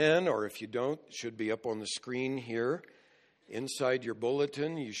or if you don't, it should be up on the screen here. Inside your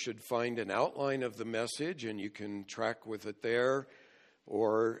bulletin, you should find an outline of the message, and you can track with it there.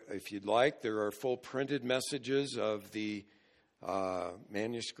 Or if you'd like, there are full printed messages of the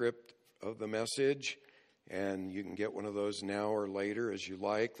manuscript of the message, and you can get one of those now or later as you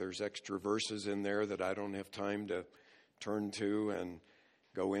like. There's extra verses in there that I don't have time to turn to and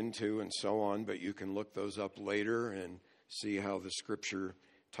go into and so on, but you can look those up later and see how the Scripture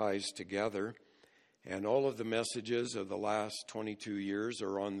ties together. And all of the messages of the last 22 years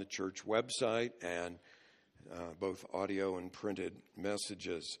are on the church website, and both audio and printed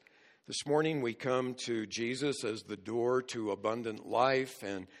messages. This morning we come to Jesus as the door to abundant life,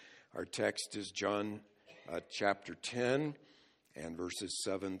 and our text is John chapter 10 and verses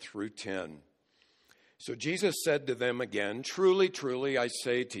 7 through 10. So Jesus said to them again, "Truly, truly, I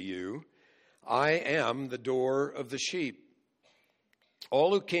say to you, I am the door of the sheep.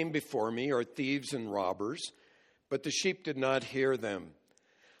 All who came before me are thieves and robbers, but the sheep did not hear them.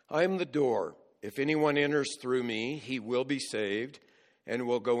 I am the door. If anyone enters through me, he will be saved and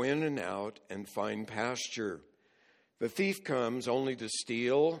will go in and out and find pasture. The thief comes only to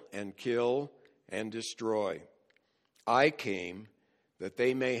steal and kill and destroy. I came that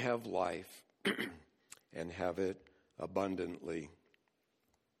they may have life and have it abundantly."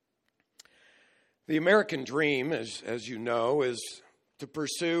 The American dream, as you know, is to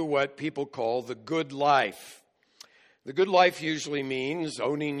pursue what people call the good life. The good life usually means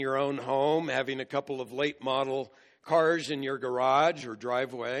owning your own home, having a couple of late model cars in your garage or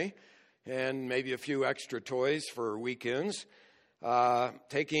driveway, and maybe a few extra toys for weekends,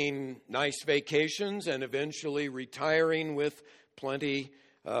 taking nice vacations, and eventually retiring with plenty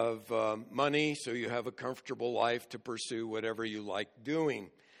of money so you have a comfortable life to pursue whatever you like doing.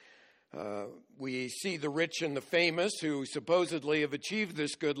 We see the rich and the famous who supposedly have achieved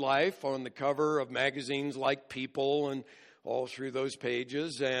this good life on the cover of magazines like People and all through those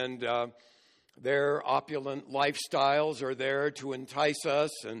pages, and their opulent lifestyles are there to entice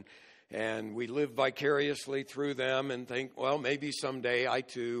us, and we live vicariously through them and think, well, maybe someday I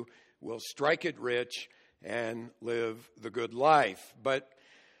too will strike it rich and live the good life. But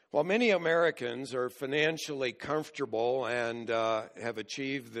while many Americans are financially comfortable and have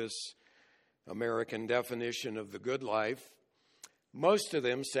achieved this American definition of the good life, most of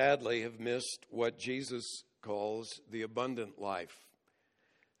them sadly have missed what Jesus calls the abundant life.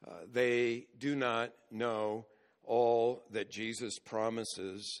 They do not know all that Jesus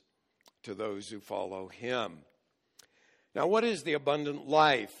promises to those who follow him. Now, what is the abundant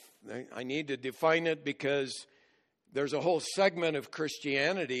life? I need to define it because there's a whole segment of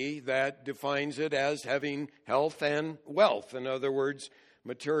Christianity that defines it as having health and wealth. In other words,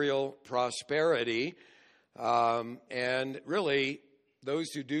 material prosperity. And really,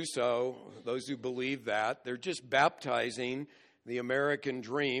 those who do so, those who believe that, they're just baptizing the American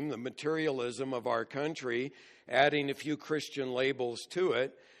dream, the materialism of our country, adding a few Christian labels to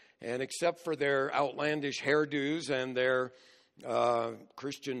it. And except for their outlandish hairdos and their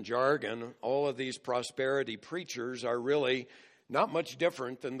Christian jargon, all of these prosperity preachers are really not much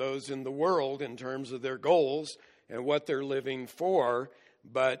different than those in the world in terms of their goals and what they're living for,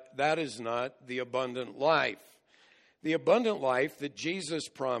 but that is not the abundant life. The abundant life that Jesus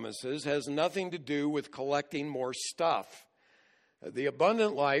promises has nothing to do with collecting more stuff. The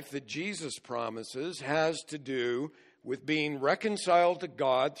abundant life that Jesus promises has to do with being reconciled to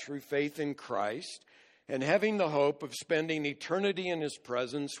God through faith in Christ and having the hope of spending eternity in his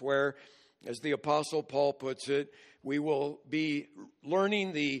presence where, as the Apostle Paul puts it, we will be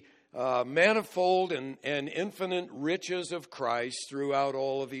learning the manifold and infinite riches of Christ throughout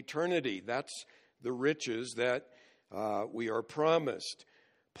all of eternity. That's the riches that we are promised.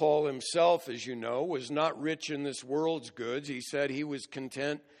 Paul himself, as you know, was not rich in this world's goods. He said he was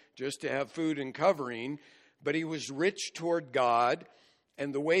content just to have food and covering, but he was rich toward God.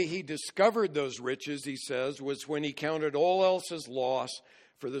 And the way he discovered those riches, he says, was when he counted all else as loss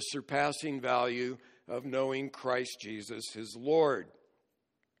for the surpassing value of knowing Christ Jesus, his Lord.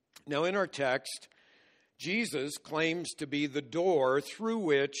 Now, in our text, Jesus claims to be the door through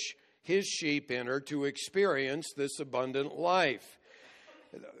which his sheep enter to experience this abundant life.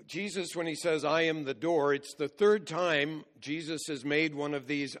 Jesus, when he says, "I am the door," it's the third time Jesus has made one of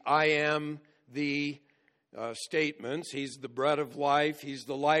these "I am the" statements. He's the bread of life. He's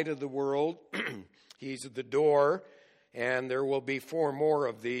the light of the world. He's the door. And there will be 4 more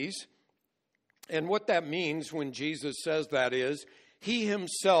of these. And what that means when Jesus says that is, he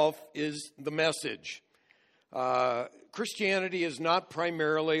himself is the message. Christianity is not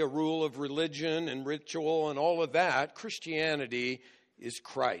primarily a rule of religion and ritual and all of that. Christianity is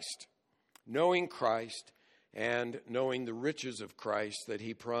Christ. Knowing Christ and knowing the riches of Christ that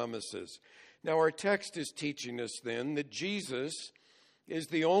he promises. Now our text is teaching us then that Jesus is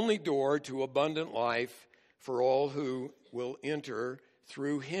the only door to abundant life for all who will enter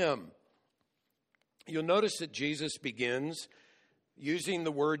through him. You'll notice that Jesus begins using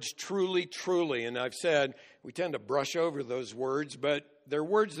the words truly, truly. And I've said we tend to brush over those words, but they're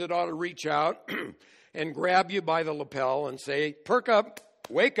words that ought to reach out and grab you by the lapel and say, perk up,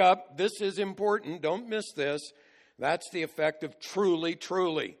 wake up, this is important, don't miss this. That's the effect of truly,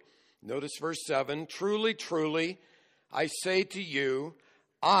 truly. Notice verse 7, truly, truly, I say to you,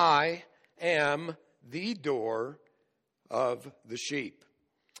 I am the door of the sheep.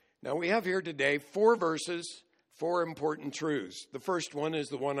 Now we have here today 4 verses, 4 important truths. The first one is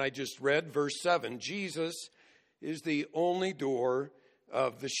the one I just read, verse 7. Jesus is the only door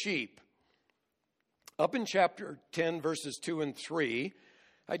of the sheep. Up in chapter 10, verses 2 and 3,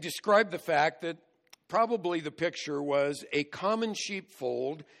 I described the fact that probably the picture was a common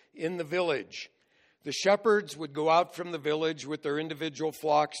sheepfold in the village. The shepherds would go out from the village with their individual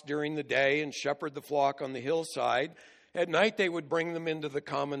flocks during the day and shepherd the flock on the hillside. At night, they would bring them into the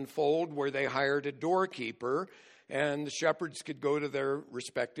common fold where they hired a doorkeeper, and the shepherds could go to their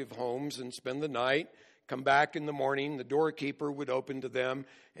respective homes and spend the night, come back in the morning, the doorkeeper would open to them,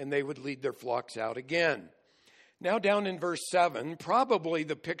 and they would lead their flocks out again. Now down in verse 7, probably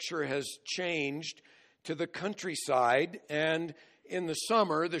the picture has changed to the countryside, and in the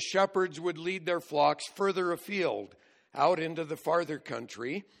summer, the shepherds would lead their flocks further afield, out into the farther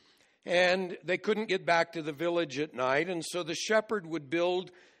country, and they couldn't get back to the village at night, and so the shepherd would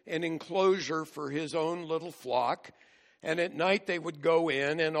build an enclosure for his own little flock, and at night they would go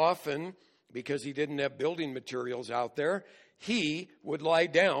in, and often, because he didn't have building materials out there, he would lie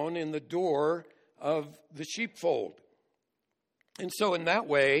down in the door of the sheepfold. And so in that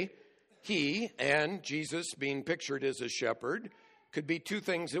way, he and Jesus, being pictured as a shepherd, could be 2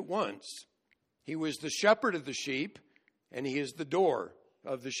 things at once. He was the shepherd of the sheep, and he is the door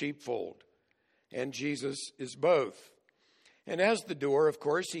of the sheepfold. And Jesus is both. And as the door, of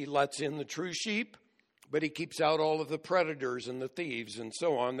course, he lets in the true sheep, but he keeps out all of the predators and the thieves and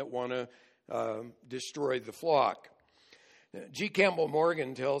so on that want to destroy the flock. G. Campbell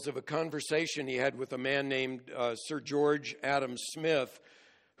Morgan tells of a conversation he had with a man named Sir George Adam Smith,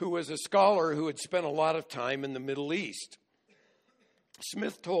 who was a scholar who had spent a lot of time in the Middle East.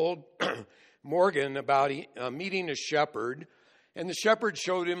 Smith told Morgan about meeting a shepherd, and the shepherd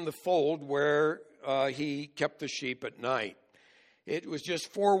showed him the fold where he kept the sheep at night. It was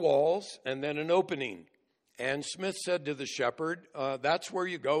just 4 walls and then an opening. And Smith said to the shepherd, that's where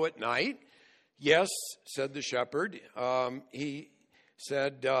you go at night? Yes, said the shepherd. He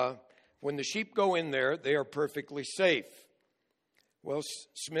said, when the sheep go in there, they are perfectly safe. Well,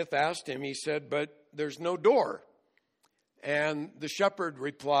 Smith asked him, he said, but there's no door. And the shepherd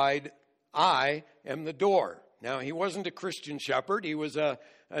replied, I am the door. Now, he wasn't a Christian shepherd. He was an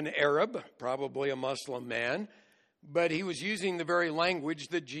Arab, probably a Muslim man. But he was using the very language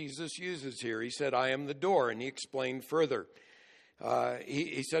that Jesus uses here. He said, I am the door. And he explained further.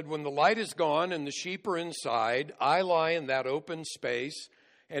 He said, when the light is gone and the sheep are inside, I lie in that open space,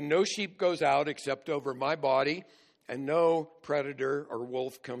 and no sheep goes out except over my body, and no predator or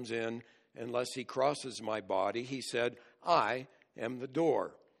wolf comes in unless he crosses my body. He said, I am the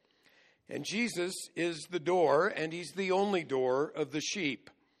door. And Jesus is the door, and he's the only door of the sheep.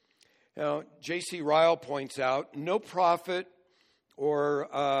 Now, J.C. Ryle points out, no prophet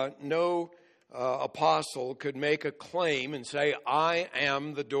or no apostle could make a claim and say, I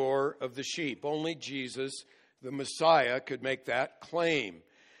am the door of the sheep. Only Jesus, the Messiah, could make that claim.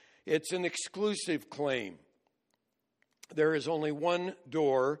 It's an exclusive claim. There is only one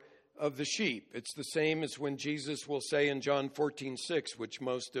door of the sheep. It's the same as when Jesus will say in John 14:6, which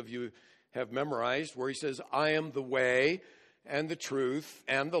most of you have memorized, where he says, I am the way and the truth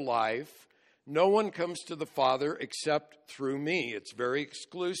and the life. No one comes to the Father except through me. It's very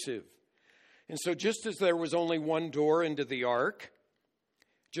exclusive. And so just as there was only one door into the ark,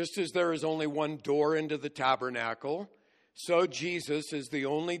 just as there is only one door into the tabernacle, so Jesus is the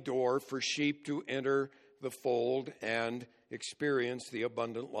only door for sheep to enter the fold and experience the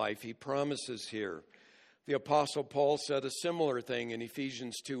abundant life he promises here. The Apostle Paul said a similar thing in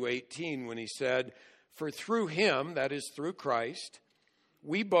Ephesians 2:18 when he said, for through him, that is through Christ,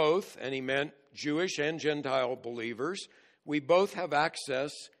 we both, and he meant Jewish and Gentile believers, we both have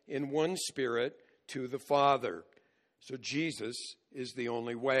access in one Spirit to the Father. So Jesus is the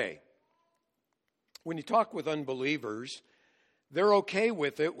only way. When you talk with unbelievers, they're okay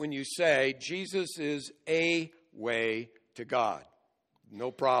with it when you say Jesus is a way to God. no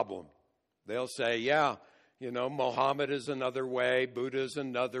problem. They'll say, yeah, Mohammed is another way, Buddha is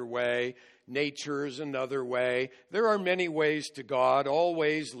another way, nature is another way. There are many ways to God, all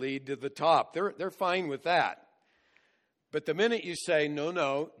ways lead to the top. They're fine with that. But the minute you say,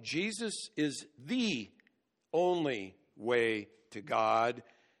 no, Jesus is the only way to God,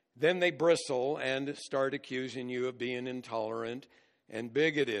 then they bristle and start accusing you of being intolerant and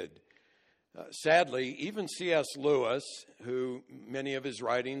bigoted. Sadly, even C.S. Lewis, who many of his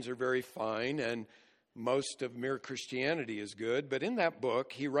writings are very fine and most of Mere Christianity is good, but in that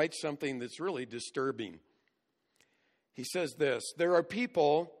book he writes something that's really disturbing. He says this: there are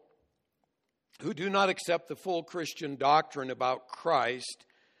people who do not accept the full Christian doctrine about Christ,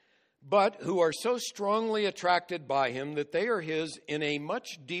 but who are so strongly attracted by him that they are his in a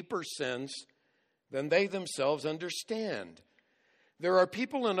much deeper sense than they themselves understand. There are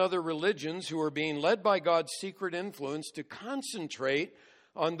people in other religions who are being led by God's secret influence to concentrate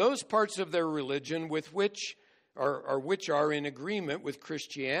on those parts of their religion which are in agreement with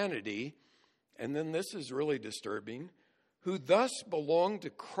Christianity, and then this is really disturbing, who thus belong to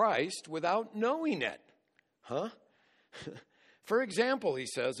Christ without knowing it. For example, he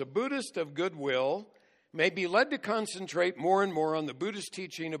says, a Buddhist of goodwill may be led to concentrate more and more on the Buddhist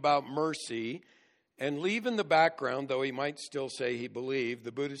teaching about mercy and leave in the background, though he might still say he believed,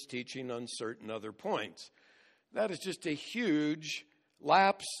 the Buddhist teaching on certain other points. That is just a huge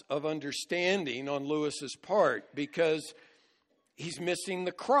lapse of understanding on Lewis's part, because he's missing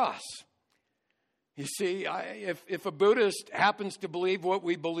the cross. You see, if a Buddhist happens to believe what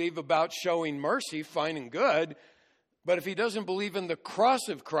we believe about showing mercy, fine and good, but if he doesn't believe in the cross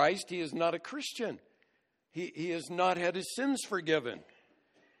of Christ, he is not a Christian. He has not had his sins forgiven.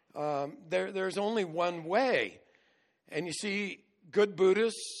 There's only one way. And you see, good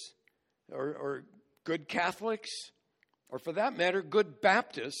Buddhists or good Catholics, or for that matter, good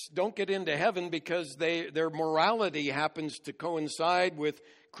Baptists, don't get into heaven because their morality happens to coincide with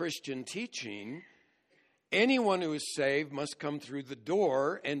Christian teaching. Anyone who is saved must come through the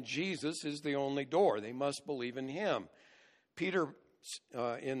door, and Jesus is the only door. They must believe in him. Peter,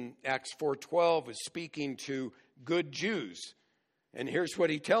 in Acts 4:12, is speaking to good Jews. And here's what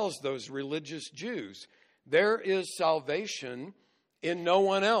he tells those religious Jews: there is salvation in no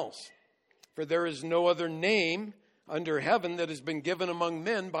one else, for there is no other name under heaven that has been given among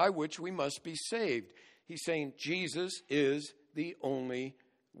men by which we must be saved. He's saying Jesus is the only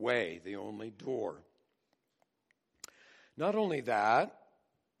way, the only door. Not only that,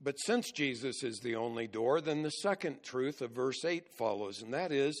 but since Jesus is the only door, then the second truth of verse 8 follows, and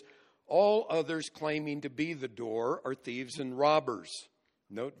that is, all others claiming to be the door are thieves and robbers.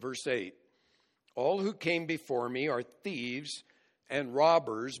 Note verse 8. All who came before me are thieves and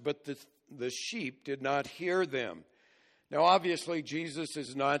robbers, but the sheep did not hear them. Now, obviously, Jesus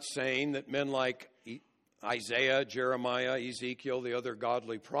is not saying that men like Isaiah, Jeremiah, Ezekiel, the other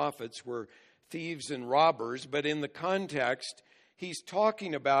godly prophets were thieves and robbers, but in the context, he's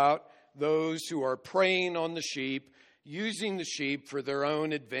talking about those who are preying on the sheep, using the sheep for their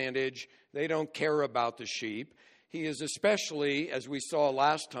own advantage. They don't care about the sheep. He is especially, as we saw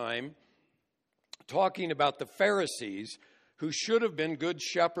last time, talking about the Pharisees, who should have been good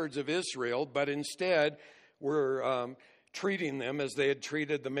shepherds of Israel, but instead were treating them as they had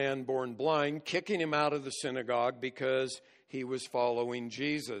treated the man born blind, kicking him out of the synagogue because he was following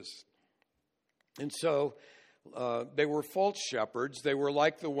Jesus. And so they were false shepherds. They were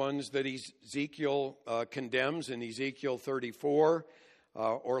like the ones that Ezekiel condemns in Ezekiel 34,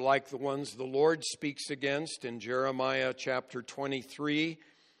 or like the ones the Lord speaks against in Jeremiah chapter 23,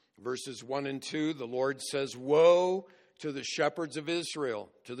 verses 1 and 2. The Lord says, "Woe to the shepherds of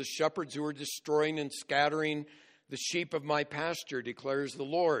Israel, to the shepherds who are destroying and scattering the sheep of my pasture, declares the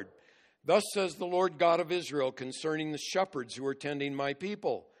Lord. Thus says the Lord God of Israel concerning the shepherds who are tending my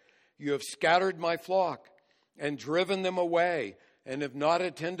people. You have scattered my flock and driven them away, and have not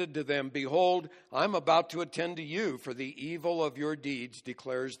attended to them. Behold, I'm about to attend to you for the evil of your deeds,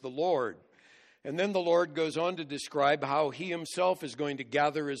 declares the Lord." And then the Lord goes on to describe how he himself is going to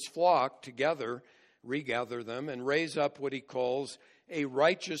gather his flock together, regather them, and raise up what he calls a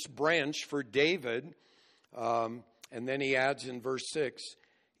righteous branch for David. And then he adds in verse 6,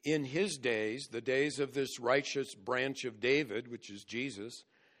 in his days, the days of this righteous branch of David, which is Jesus,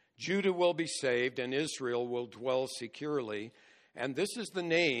 Judah will be saved and Israel will dwell securely. And this is the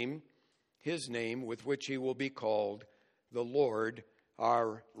name, his name, with which he will be called, the Lord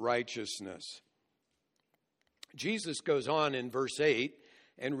our righteousness. Jesus goes on in verse 8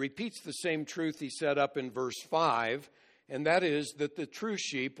 and repeats the same truth he set up in verse 5, and that is that the true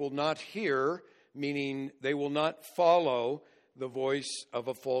sheep will not hear, meaning they will not follow the voice of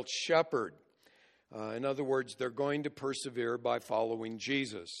a false shepherd. In other words, they're going to persevere by following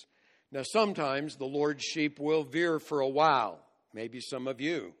Jesus. Now, sometimes the Lord's sheep will veer for a while. Maybe some of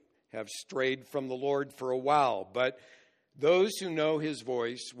you have strayed from the Lord for a while, but those who know his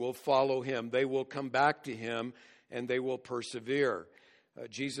voice will follow him. They will come back to him, and they will persevere.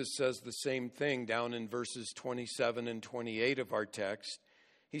 Jesus says the same thing down in verses 27 and 28 of our text.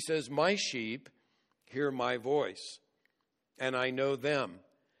 He says, "My sheep hear my voice, and I know them,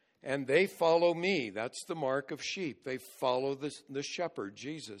 and they follow me." That's the mark of sheep. They follow the shepherd,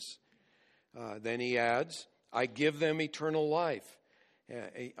 Jesus. Then he adds, "I give them eternal life.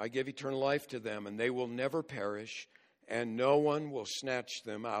 I give eternal life to them, and they will never perish, and no one will snatch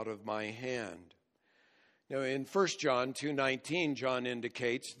them out of my hand." Now, in 1 John 2:19, John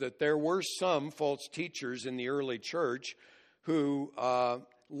indicates that there were some false teachers in the early church who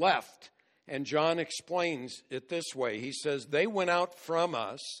left. And John explains it this way. He says, "They went out from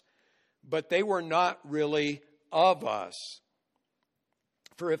us, but they were not really of us.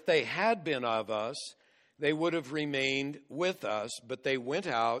 For if they had been of us, they would have remained with us, but they went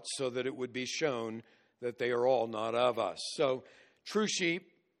out so that it would be shown that they are all not of us." So true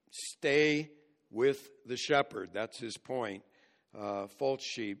sheep stay with the shepherd. That's his point. False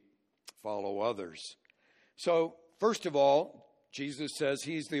sheep follow others. So first of all, Jesus says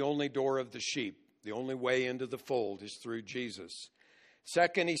he's the only door of the sheep. The only way into the fold is through Jesus.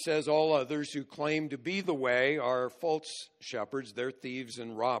 Second, he says all others who claim to be the way are false shepherds. They're thieves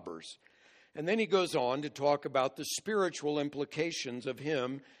and robbers. And then he goes on to talk about the spiritual implications of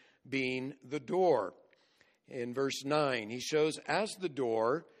him being the door. In verse 9, he shows as the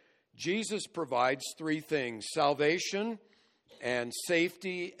door, Jesus provides three things: salvation and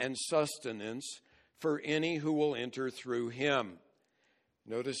safety and sustenance for any who will enter through him.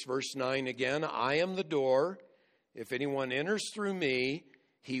 Notice verse 9 again. "I am the door. If anyone enters through me,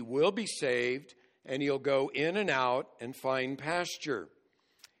 he will be saved, and he'll go in and out and find pasture."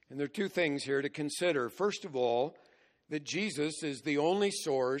 And there are two things here to consider. First of all, that Jesus is the only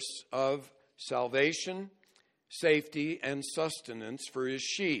source of salvation, safety, and sustenance for his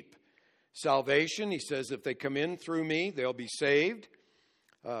sheep. Salvation, he says, if they come in through me, they'll be saved.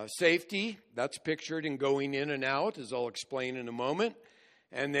 Safety, that's pictured in going in and out, as I'll explain in a moment.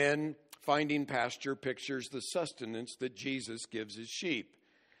 And then finding pasture pictures the sustenance that Jesus gives his sheep.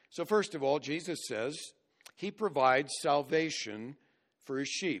 So first of all, Jesus says he provides salvation for his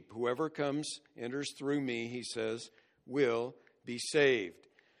sheep. Whoever enters through me, he says, will be saved.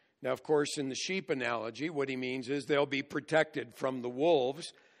 Now, of course, in the sheep analogy, what he means is they'll be protected from the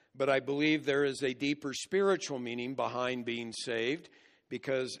wolves. But I believe there is a deeper spiritual meaning behind being saved,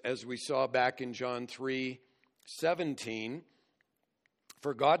 because as we saw back in John 3:17,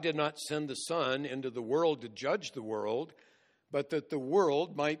 "For God did not send the Son into the world to judge the world, but that the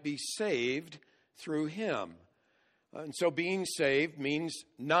world might be saved through him." And so being saved means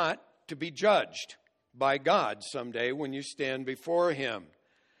not to be judged by God someday when you stand before him.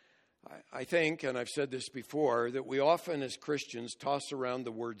 I think, and I've said this before, that we often as Christians toss around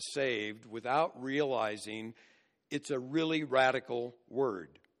the word saved without realizing it's a really radical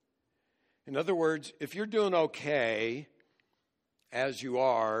word. In other words, if you're doing okay as you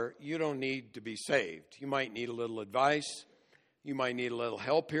are, you don't need to be saved. You might need a little advice. You might need a little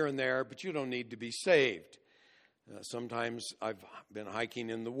help here and there, but you don't need to be saved. Sometimes I've been hiking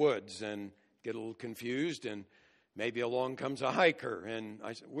in the woods and get a little confused, and maybe along comes a hiker, and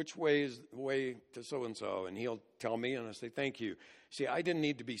I say, "Which way is the way to so-and-so?" And he'll tell me, and I say, "Thank you." See, I didn't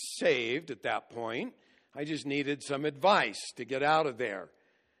need to be saved at that point. I just needed some advice to get out of there.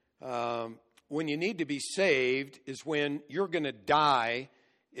 When you need to be saved is when you're going to die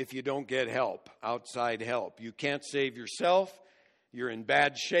if you don't get help, outside help. You can't save yourself. You're in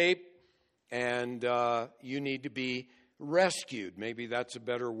bad shape, and you need to be rescued. Maybe that's a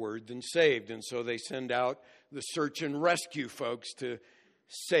better word than saved. And so they send out the search and rescue folks to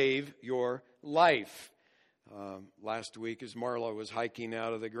save your life. Last week, as Marla was hiking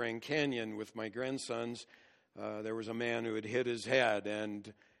out of the Grand Canyon with my grandsons, there was a man who had hit his head,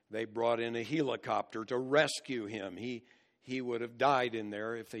 and they brought in a helicopter to rescue him. He would have died in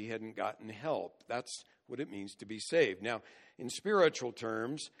there if he hadn't gotten help. That's what it means to be saved. Now, in spiritual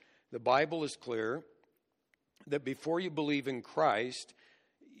terms, the Bible is clear that before you believe in Christ,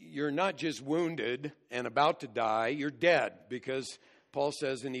 you're not just wounded and about to die, you're dead, because Paul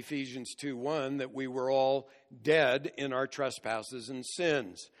says in Ephesians 2:1 that we were all dead in our trespasses and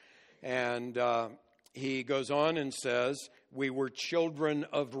sins. And he goes on and says we were children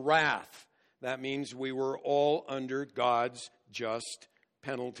of wrath. That means we were all under God's just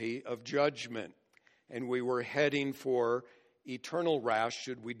penalty of judgment. And we were heading for eternal wrath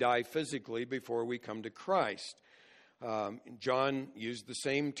should we die physically before we come to Christ. John used the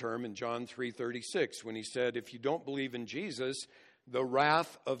same term in John 3:36 when he said, if you don't believe in Jesus, the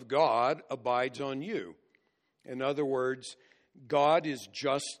wrath of God abides on you. In other words, God is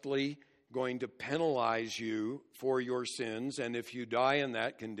justly going to penalize you for your sins, and if you die in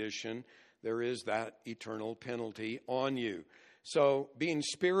that condition, there is that eternal penalty on you. So being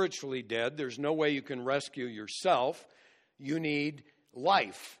spiritually dead, there's no way you can rescue yourself. You need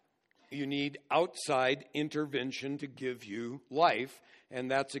life. You need outside intervention to give you life, and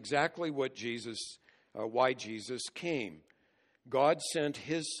that's exactly what why Jesus came. God sent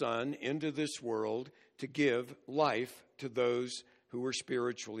his Son into this world to give life to those who were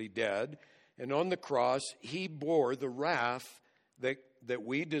spiritually dead, and on the cross, he bore the wrath that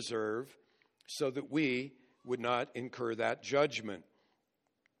we deserve so that we would not incur that judgment.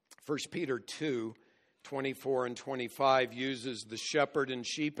 1 Peter 2:24 and 25 uses the shepherd and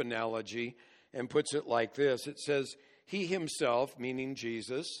sheep analogy and puts it like this. It says, he himself, meaning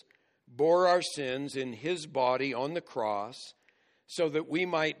Jesus, bore our sins in his body on the cross so that we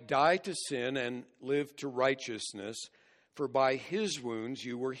might die to sin and live to righteousness, for by his wounds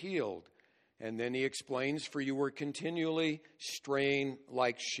you were healed. And then he explains, for you were continually straying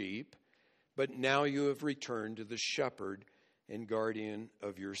like sheep, but now you have returned to the shepherd and guardian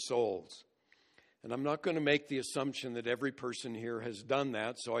of your souls. And I'm not going to make the assumption that every person here has done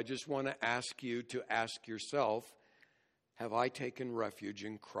that, so I just want to ask you to ask yourself, have I taken refuge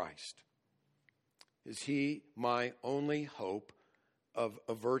in Christ? Is he my only hope of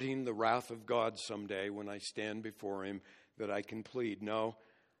averting the wrath of God someday when I stand before him that I can plead? No,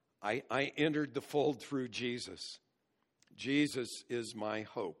 I entered the fold through Jesus. Jesus is my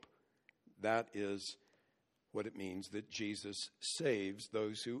hope. That is what it means that Jesus saves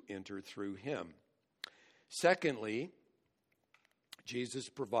those who enter through him. Secondly, Jesus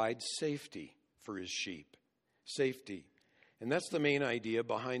provides safety for his sheep. Safety. And that's the main idea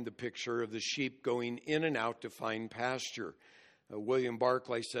behind the picture of the sheep going in and out to find pasture. William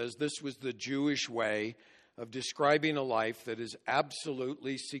Barclay says this was the Jewish way of describing a life that is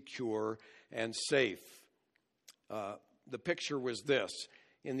absolutely secure and safe. The picture was this.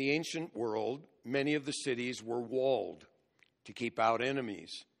 In the ancient world, many of the cities were walled to keep out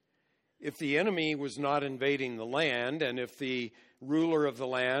enemies. If the enemy was not invading the land, and if the ruler of the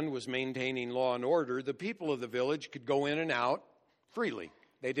land was maintaining law and order, the people of the village could go in and out freely.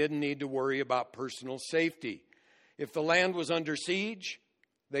 They didn't need to worry about personal safety. If the land was under siege,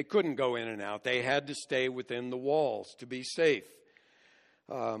 they couldn't go in and out. They had to stay within the walls to be safe.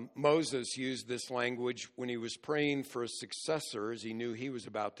 Moses used this language when he was praying for a successor as he knew he was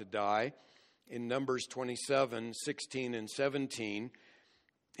about to die. In Numbers 27:16 and 17,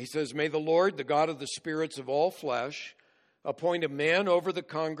 he says, may the Lord, the God of the spirits of all flesh, appoint a man over the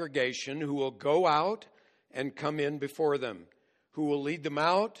congregation who will go out and come in before them, who will lead them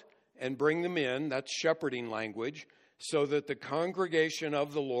out and bring them in, that's shepherding language, so that the congregation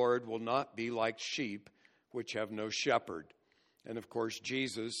of the Lord will not be like sheep which have no shepherd. And of course,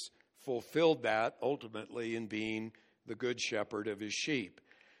 Jesus fulfilled that ultimately in being the good shepherd of his sheep.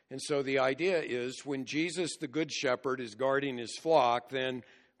 And so the idea is when Jesus, the good shepherd, is guarding his flock, then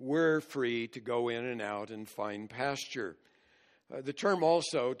we're free to go in and out and find pasture. The term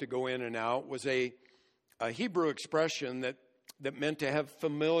also to go in and out was a Hebrew expression that meant to have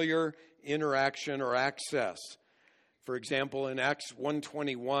familiar interaction or access. For example, in Acts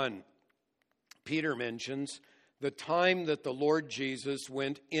 1:21, Peter mentions the time that the Lord Jesus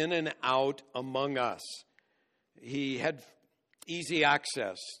went in and out among us. He had easy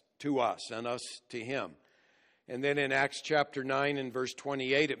access to us and us to him. And then in Acts chapter 9 and verse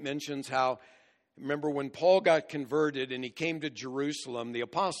 28, it mentions how, remember when Paul got converted and he came to Jerusalem, the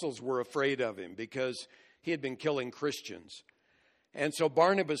apostles were afraid of him because he had been killing Christians. And so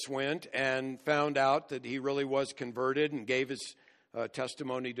Barnabas went and found out that he really was converted and gave his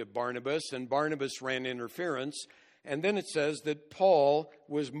testimony to Barnabas, and Barnabas ran interference. And then it says that Paul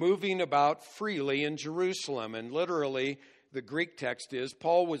was moving about freely in Jerusalem, and literally the Greek text is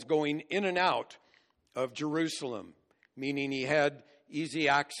Paul was going in and out of Jerusalem, meaning he had easy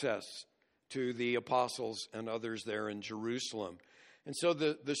access to the apostles and others there in Jerusalem. And so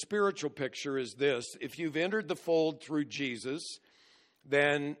the spiritual picture is this: if you've entered the fold through Jesus,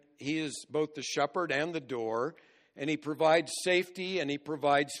 then he is both the shepherd and the door, and he provides safety and he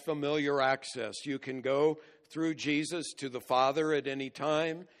provides familiar access. You can go through Jesus to the Father at any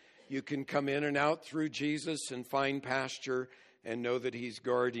time. You can come in and out through Jesus and find pasture and know that he's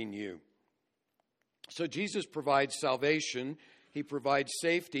guarding you. So Jesus provides salvation, he provides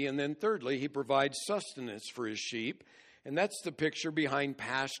safety, and then thirdly, he provides sustenance for his sheep. And that's the picture behind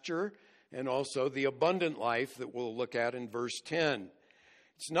pasture and also the abundant life that we'll look at in verse 10.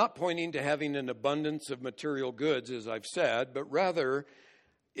 It's not pointing to having an abundance of material goods, as I've said, but rather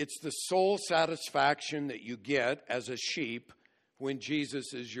it's the soul satisfaction that you get as a sheep when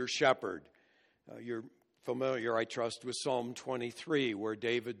Jesus is your shepherd. You're familiar, I trust, with Psalm 23, where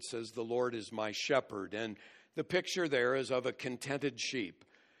David says, "The Lord is my shepherd." And the picture there is of a contented sheep.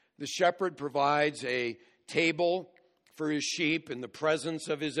 The shepherd provides a table for his sheep in the presence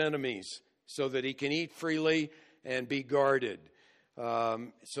of his enemies so that he can eat freely and be guarded,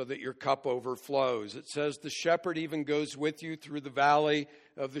 so that your cup overflows. It says the shepherd even goes with you through the valley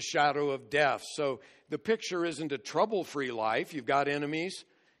of the shadow of death. So the picture isn't a trouble-free life. You've got enemies.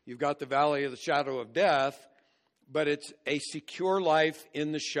 You've got the valley of the shadow of death, but it's a secure life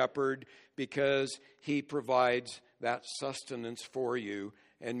in the shepherd because he provides that sustenance for you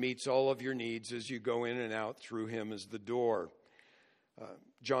and meets all of your needs as you go in and out through him as the door.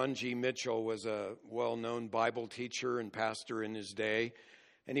 John G. Mitchell was a well-known Bible teacher and pastor in his day,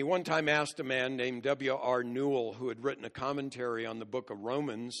 and he one time asked a man named W.R. Newell, who had written a commentary on the book of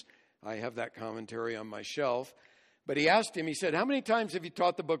Romans. I have that commentary on my shelf. But he asked him, he said, "How many times have you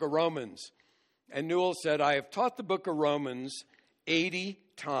taught the book of Romans?" And Newell said, "I have taught the book of Romans 80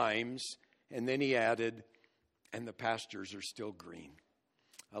 times. And then he added, "And the pastures are still green."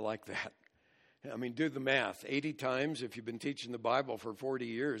 I like that. I mean, do the math. 80 times, if you've been teaching the Bible for 40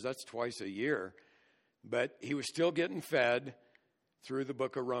 years, that's twice a year. But he was still getting fed through the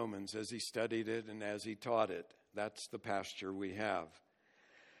book of Romans as he studied it and as he taught it. That's the pasture we have.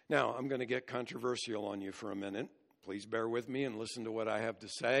 Now, I'm going to get controversial on you for a minute. Please bear with me and listen to what I have to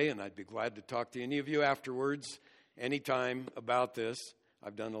say, and I'd be glad to talk to any of you afterwards, anytime about this.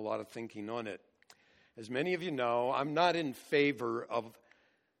 I've done a lot of thinking on it. As many of you know, I'm not in favor of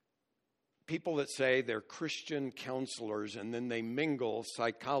people that say they're Christian counselors and then they mingle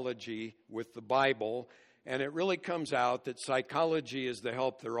psychology with the Bible, and it really comes out that psychology is the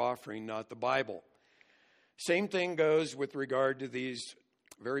help they're offering, not the Bible. Same thing goes with regard to these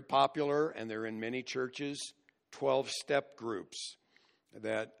very popular, and they're in many churches, 12-step groups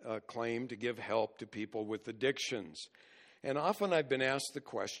that claim to give help to people with addictions. And often I've been asked the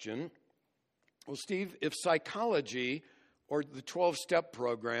question, well, Steve, if psychology or the 12-step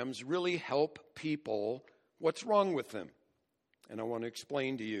programs really help people, what's wrong with them? And I want to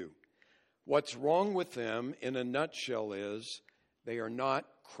explain to you. What's wrong with them, in a nutshell, is they are not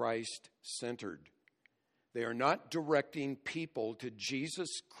Christ-centered. They are not directing people to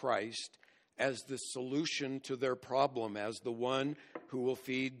Jesus Christ as the solution to their problem, as the one who will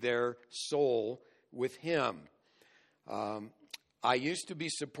feed their soul with him. I used to be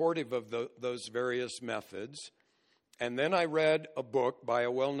supportive of those various methods, and then I read a book by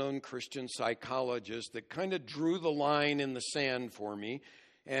a well-known Christian psychologist that kind of drew the line in the sand for me.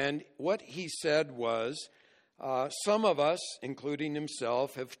 And what he said was, some of us, including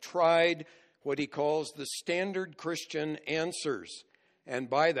himself, have tried what he calls the standard Christian answers. And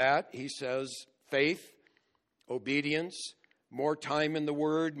by that, he says, faith, obedience, more time in the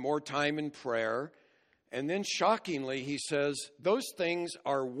Word, more time in prayer. And then shockingly, he says, those things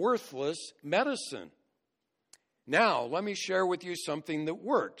are worthless medicine. Now, let me share with you something that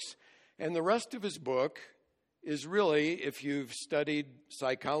works. And the rest of his book is really, if you've studied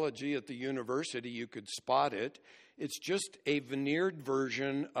psychology at the university, you could spot it. It's just a veneered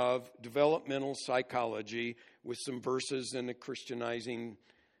version of developmental psychology with some verses and a Christianizing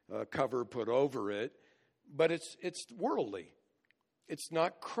cover put over it. But it's worldly. It's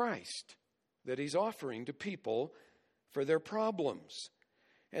not Christ that he's offering to people for their problems.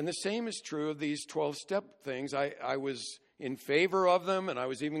 And the same is true of these 12-step things. I was in favor of them, and I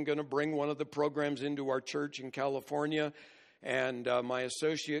was even going to bring one of the programs into our church in California. And my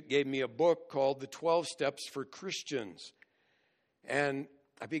associate gave me a book called The 12 Steps for Christians. And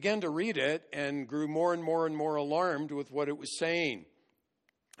I began to read it and grew more and more and more alarmed with what it was saying,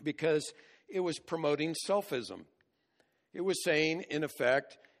 because it was promoting selfism. It was saying, in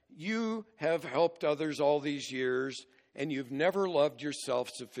effect, you have helped others all these years, and you've never loved yourself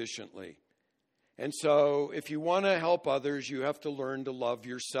sufficiently. And so if you want to help others, you have to learn to love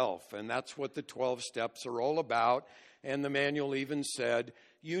yourself. And that's what the 12 steps are all about. And the manual even said,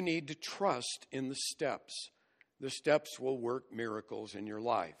 you need to trust in the steps. The steps will work miracles in your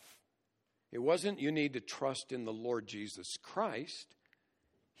life. It wasn't you need to trust in the Lord Jesus Christ.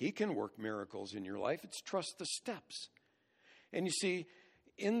 He can work miracles in your life. It's trust the steps. And you see,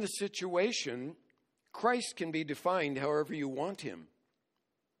 in the situation, Christ can be defined however you want him.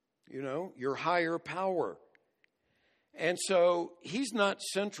 You know, your higher power. And so he's not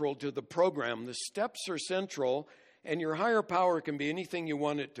central to the program. The steps are central, And your higher power can be anything you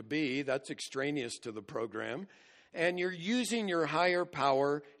want it to be. That's extraneous to the program. And you're using your higher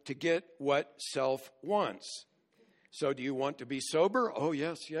power to get what self wants. So do you want to be sober? Oh,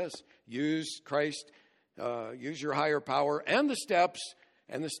 yes. Use Christ, use your higher power and the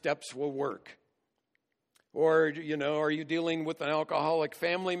steps will work. Or, are you dealing with an alcoholic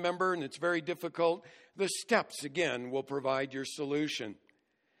family member and it's very difficult? The steps, again, will provide your solution.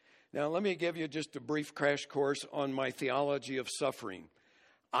 Now, let me give you just a brief crash course on my theology of suffering.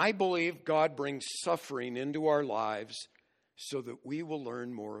 I believe God brings suffering into our lives so that we will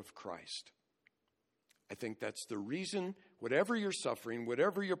learn more of Christ. I think that's the reason, whatever you're suffering,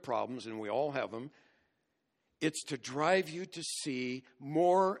 whatever your problems, and we all have them, it's to drive you to see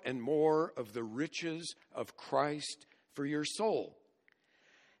more and more of the riches of Christ for your soul.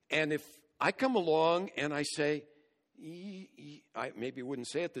 And if I come along and I say, I maybe wouldn't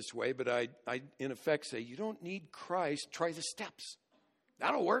say it this way, but I in effect say, you don't need Christ, try the steps.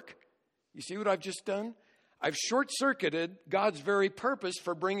 That'll work. You see what I've just done? I've short-circuited God's very purpose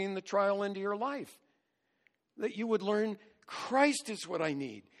for bringing the trial into your life. That you would learn Christ is what I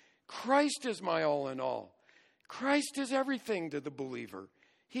need. Christ is my all in all. Christ is everything to the believer.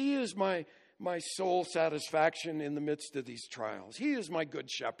 He is my soul satisfaction in the midst of these trials. He is my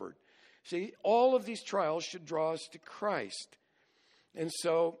good shepherd. See, all of these trials should draw us to Christ. And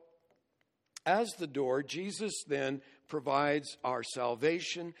so, as the door, Jesus then provides our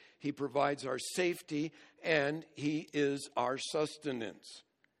salvation, He provides our safety, and He is our sustenance.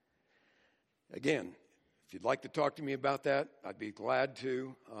 Again, if you'd like to talk to me about that, I'd be glad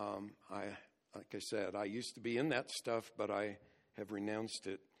to. Like I said, I used to be in that stuff, but I have renounced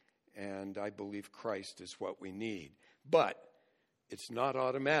it, and I believe Christ is what we need. But it's not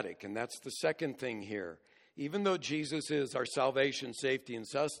automatic, and that's the second thing here. Even though Jesus is our salvation, safety, and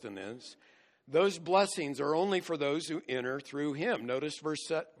sustenance, those blessings are only for those who enter through Him. Notice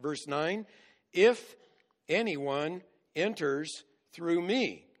verse 9, if anyone enters through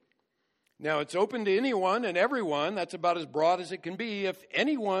me. Now, it's open to anyone and everyone. That's about as broad as it can be. If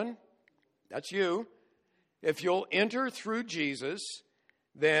anyone, that's you, if you'll enter through Jesus,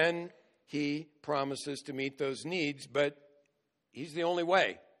 then He promises to meet those needs, but He's the only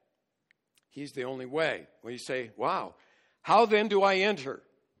way. He's the only way. Well, you say, wow, how then do I enter?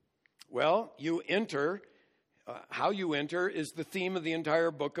 Well, you enter, how you enter is the theme of the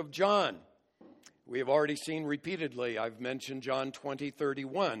entire book of John. We have already seen repeatedly, I've mentioned John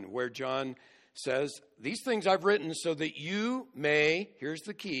 20:31, where John says, these things I've written so that you may, here's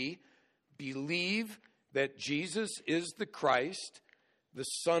the key, believe that Jesus is the Christ, the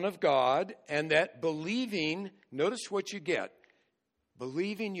Son of God, and that believing, notice what you get,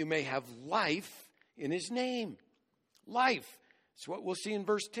 believing you may have life in His name. Life. It's what we'll see in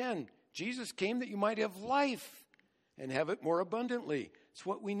verse 10. Jesus came that you might have life and have it more abundantly. It's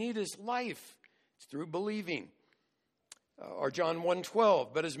what we need is life. It's through believing. Or John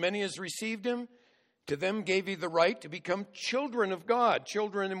 1:12, but as many as received Him, to them gave He the right to become children of God.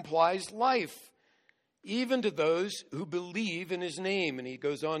 Children implies life, even to those who believe in His name. And he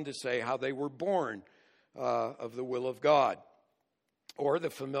goes on to say how they were born of the will of God. Or the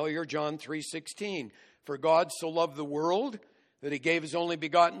familiar John 3:16, for God so loved the world that He gave His only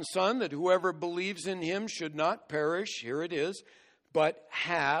begotten Son, that whoever believes in Him should not perish, here it is, but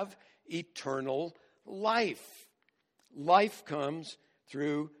have eternal life. Life comes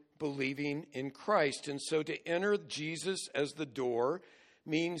through believing in Christ. And so to enter Jesus as the door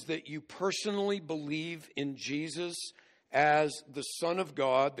means that you personally believe in Jesus as the Son of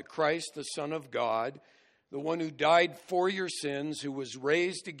God, the Christ, the Son of God, the one who died for your sins, who was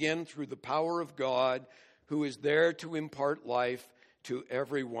raised again through the power of God, who is there to impart life to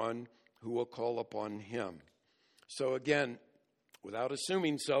everyone who will call upon Him. So again, without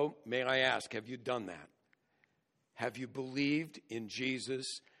assuming so, may I ask, have you done that? Have you believed in Jesus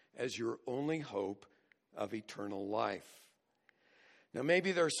as your only hope of eternal life? Now,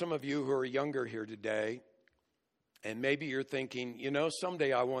 maybe there are some of you who are younger here today, and maybe you're thinking,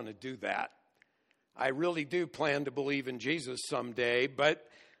 someday I want to do that. I really do plan to believe in Jesus someday, but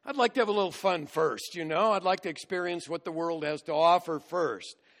I'd like to have a little fun first, I'd like to experience what the world has to offer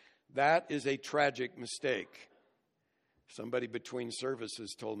first. That is a tragic mistake. Somebody between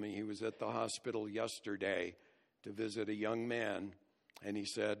services told me he was at the hospital yesterday to visit a young man, and he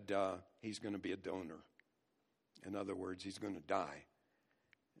said he's going to be a donor. In other words, he's going to die.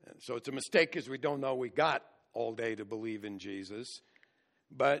 And so it's a mistake because we don't know we got all day to believe in Jesus,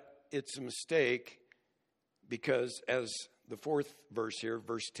 but it's a mistake because as the fourth verse here,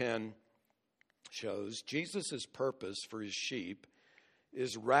 verse 10 shows, Jesus' purpose for His sheep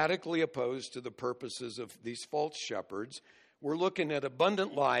is radically opposed to the purposes of these false shepherds. We're looking at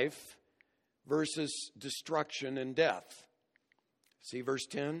abundant life versus destruction and death. See verse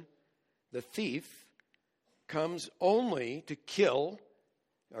 10? The thief comes only to kill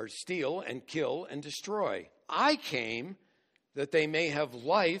or steal and kill and destroy. I came that they may have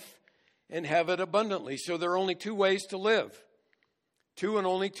life and have it abundantly. So there are only two ways to live. Two and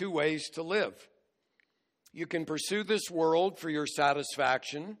only two ways to live. You can pursue this world for your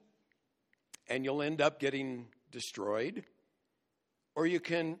satisfaction, and you'll end up getting destroyed. Or you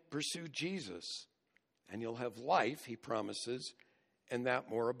can pursue Jesus, and you'll have life, he promises, and that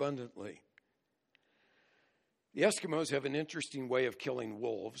more abundantly. The Eskimos have an interesting way of killing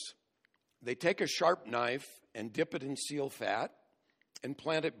wolves. They take a sharp knife and dip it in seal fat and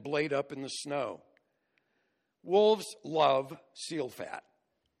plant it blade up in the snow. Wolves love seal fat.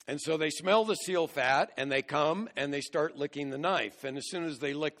 And so they smell the seal fat, and they come and they start licking the knife. And as soon as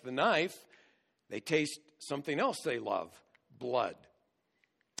they lick the knife, they taste something else they love, blood.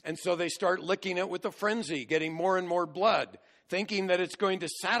 And so they start licking it with a frenzy, getting more and more blood, thinking that it's going to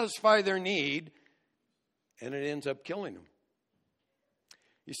satisfy their need, and it ends up killing them.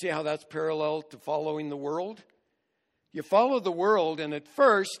 You see how that's parallel to following the world? You follow the world, and at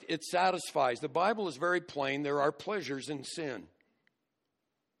first it satisfies. The Bible is very plain. There are pleasures in sin.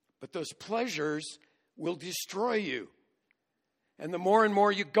 But those pleasures will destroy you. And the more and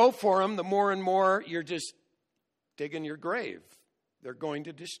more you go for them, the more and more you're just digging your grave. They're going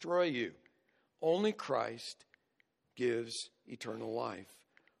to destroy you. Only Christ gives eternal life.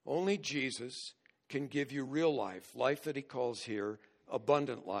 Only Jesus can give you real life, life that he calls here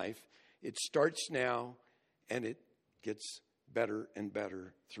abundant life. It starts now, and it gets better and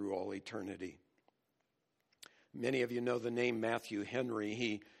better through all eternity. Many of you know the name Matthew Henry.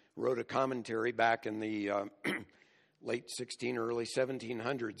 He wrote a commentary back in the late 1600s, early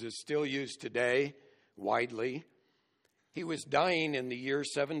 1700s. It's still used today widely. He was dying in the year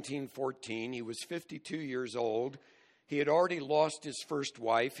 1714. He was 52 years old. He had already lost his first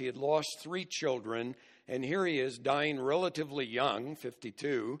wife. He had lost 3 children. And here he is dying relatively young,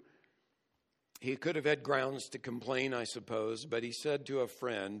 52. He could have had grounds to complain, I suppose, but he said to a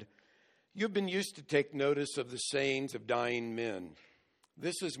friend, "You've been used to take notice of the sayings of dying men.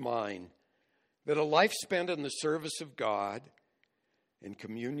 This is mine, that a life spent in the service of God in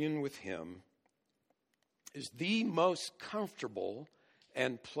communion with him is the most comfortable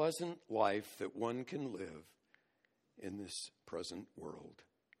and pleasant life that one can live in this present world.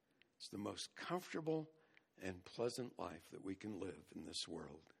 It's the most comfortable and pleasant life that we can live in this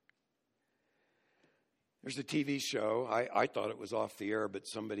world." There's a TV show. I thought it was off the air, but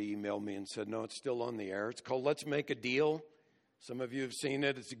somebody emailed me and said, no, it's still on the air. It's called Let's Make a Deal. Some of you have seen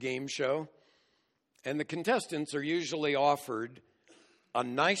it. It's a game show. And the contestants are usually offered a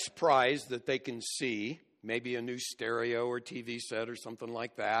nice prize that they can see, maybe a new stereo or TV set or something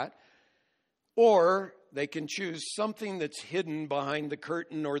like that. Or they can choose something that's hidden behind the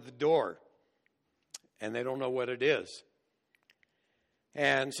curtain or the door, and they don't know what it is.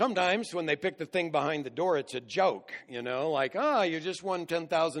 And sometimes when they pick the thing behind the door, it's a joke, like, you just won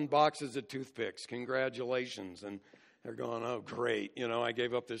 10,000 boxes of toothpicks. Congratulations. And they're going, oh, great. I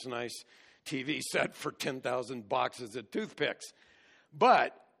gave up this nice TV set for 10,000 boxes of toothpicks.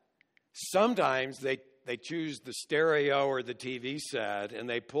 But sometimes they choose the stereo or the TV set, and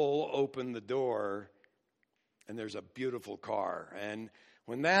they pull open the door, and there's a beautiful car. And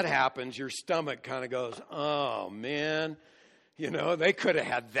when that happens, your stomach kind of goes, oh, man, they could have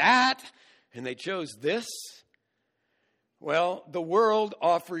had that, and they chose this. Well, the world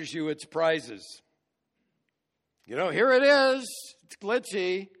offers you its prizes. Here it is. It's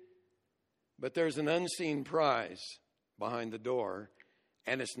glitzy. But there's an unseen prize behind the door,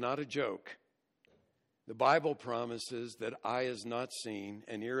 and it's not a joke. The Bible promises that eye has not seen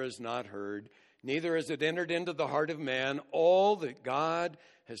and ear has not heard, neither has it entered into the heart of man all that God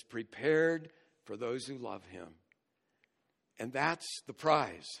has prepared for those who love him. And that's the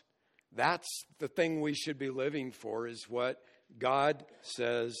prize. That's the thing we should be living for, is what God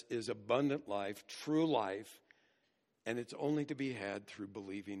says is abundant life, true life, and it's only to be had through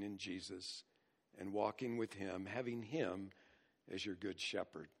believing in Jesus and walking with him, having him as your good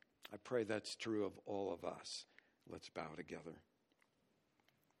shepherd. I pray that's true of all of us. Let's bow together.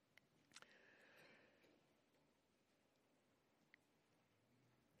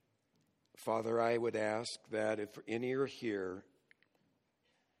 Father, I would ask that if any are here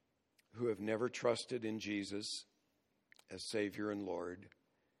who have never trusted in Jesus as Savior and Lord,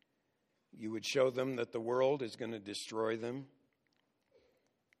 you would show them that the world is going to destroy them,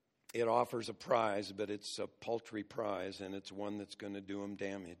 It offers a prize, but it's a paltry prize, and it's one that's going to do them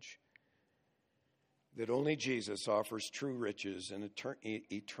damage. That only Jesus offers true riches and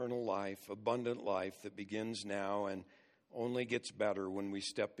eternal life, abundant life that begins now and only gets better when we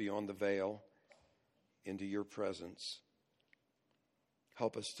step beyond the veil into your presence.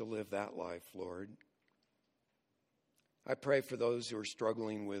 Help us to live that life, Lord. I pray for those who are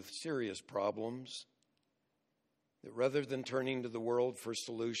struggling with serious problems, that rather than turning to the world for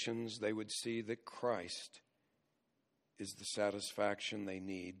solutions, they would see that Christ is the satisfaction they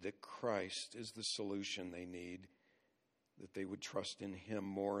need, that Christ is the solution they need, that they would trust in him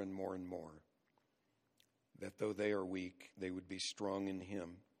more and more and more, that though they are weak, they would be strong in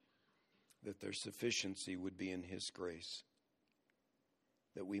him, that their sufficiency would be in his grace,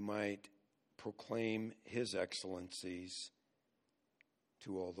 that we might proclaim his excellencies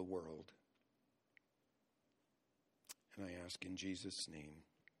to all the world. And I ask in Jesus' name,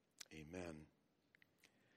 amen.